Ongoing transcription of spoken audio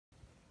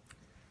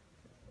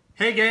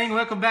Hey gang,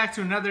 welcome back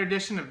to another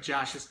edition of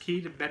Josh's Key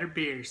to Better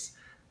Beers.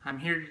 I'm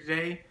here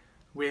today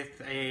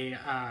with a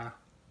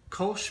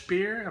Kolsch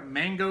beer, a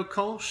Mango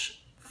Kolsch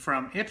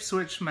from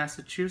Ipswich,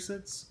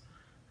 Massachusetts.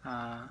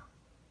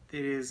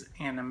 It is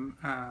an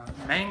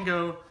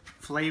mango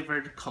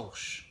flavored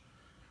Kolsch.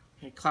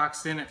 It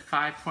clocks in at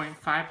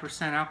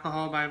 5.5%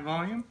 alcohol by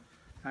volume.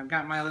 I've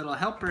got my little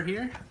helper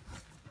here.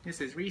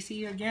 This is Reese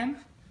again.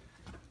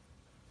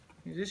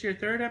 Is this your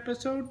third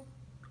episode?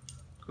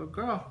 Good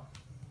girl.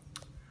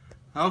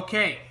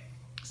 Okay,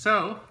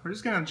 so we're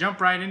just gonna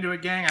jump right into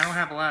it, gang. I don't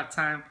have a lot of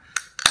time.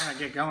 I gotta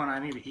get going. I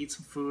need to eat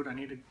some food. I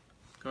need to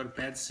go to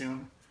bed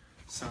soon.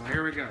 So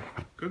here we go.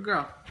 Good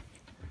girl.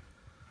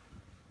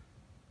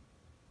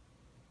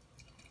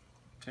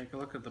 Take a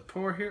look at the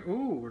pour here.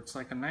 Ooh, it's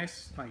like a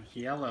nice, like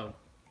yellow,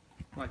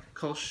 like a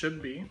Kolsch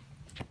should be.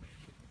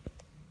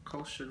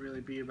 Kolsch should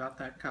really be about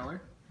that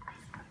color.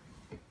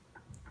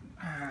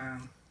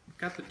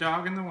 Got the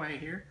dog in the way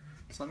here,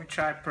 so let me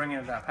try bringing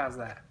it up. How's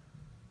that?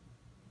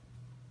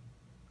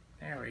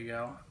 There we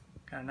go.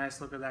 Got a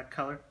nice look at that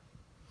color.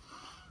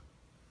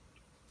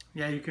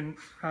 Yeah, you can.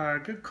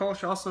 Good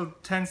Kolsch also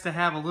tends to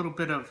have a little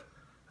bit of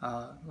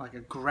like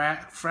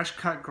a fresh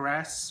cut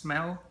grass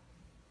smell,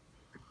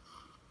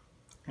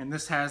 and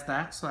this has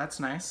that, so that's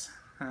nice.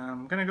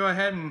 I'm gonna go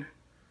ahead and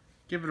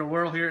give it a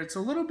whirl here. It's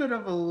a little bit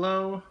of a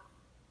low.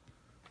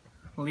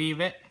 Leave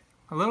it.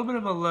 A little bit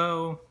of a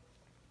low,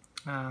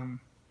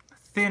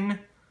 thin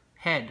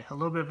head. A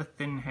little bit of a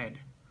thin head.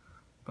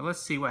 But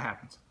let's see what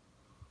happens.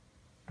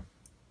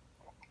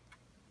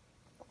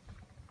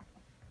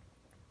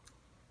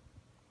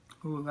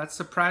 Ooh, that's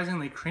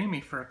surprisingly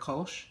creamy for a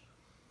Kolsch.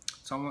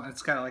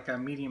 It's got like a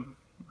medium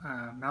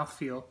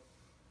mouthfeel.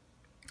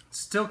 It's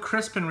still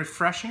crisp and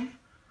refreshing.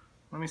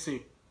 Let me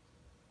see.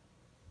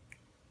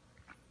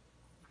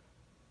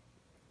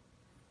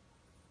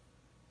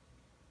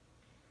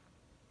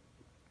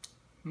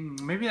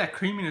 Maybe that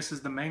creaminess is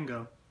the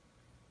mango.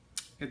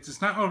 It's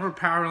not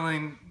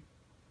overpowering.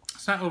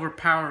 It's not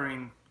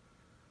overpowering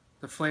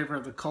the flavor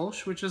of the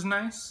Kolsch, which is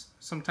nice.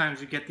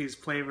 Sometimes you get these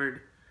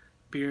flavored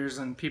beers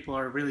and people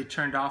are really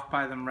turned off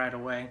by them right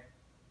away.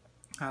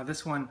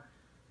 This one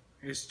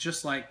is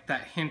just like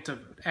that hint of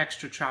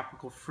extra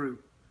tropical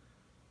fruit.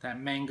 That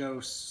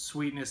mango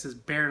sweetness is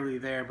barely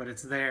there, but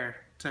it's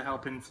there to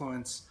help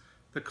influence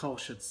the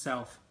Kolsch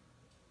itself.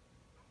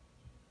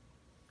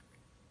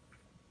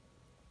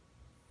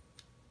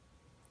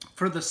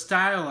 For the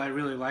style, I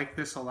really like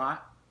this a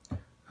lot.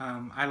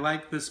 I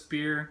like this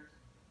beer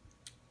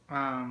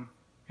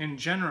in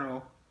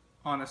general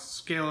on a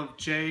scale of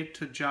J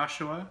to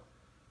Joshua.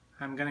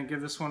 I'm going to give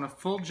this one a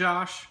full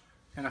Josh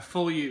and a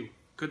full U.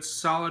 Good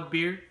solid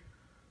beer.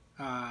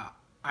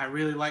 I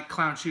really like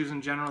Clown Shoes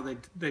in general.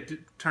 They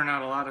turn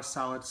out a lot of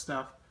solid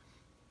stuff.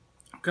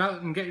 Go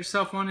out and get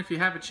yourself one if you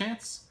have a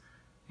chance.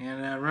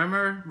 And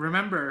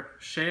remember,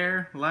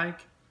 share, like,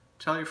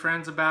 tell your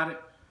friends about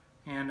it.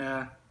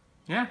 And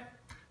yeah,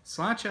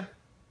 sláinte.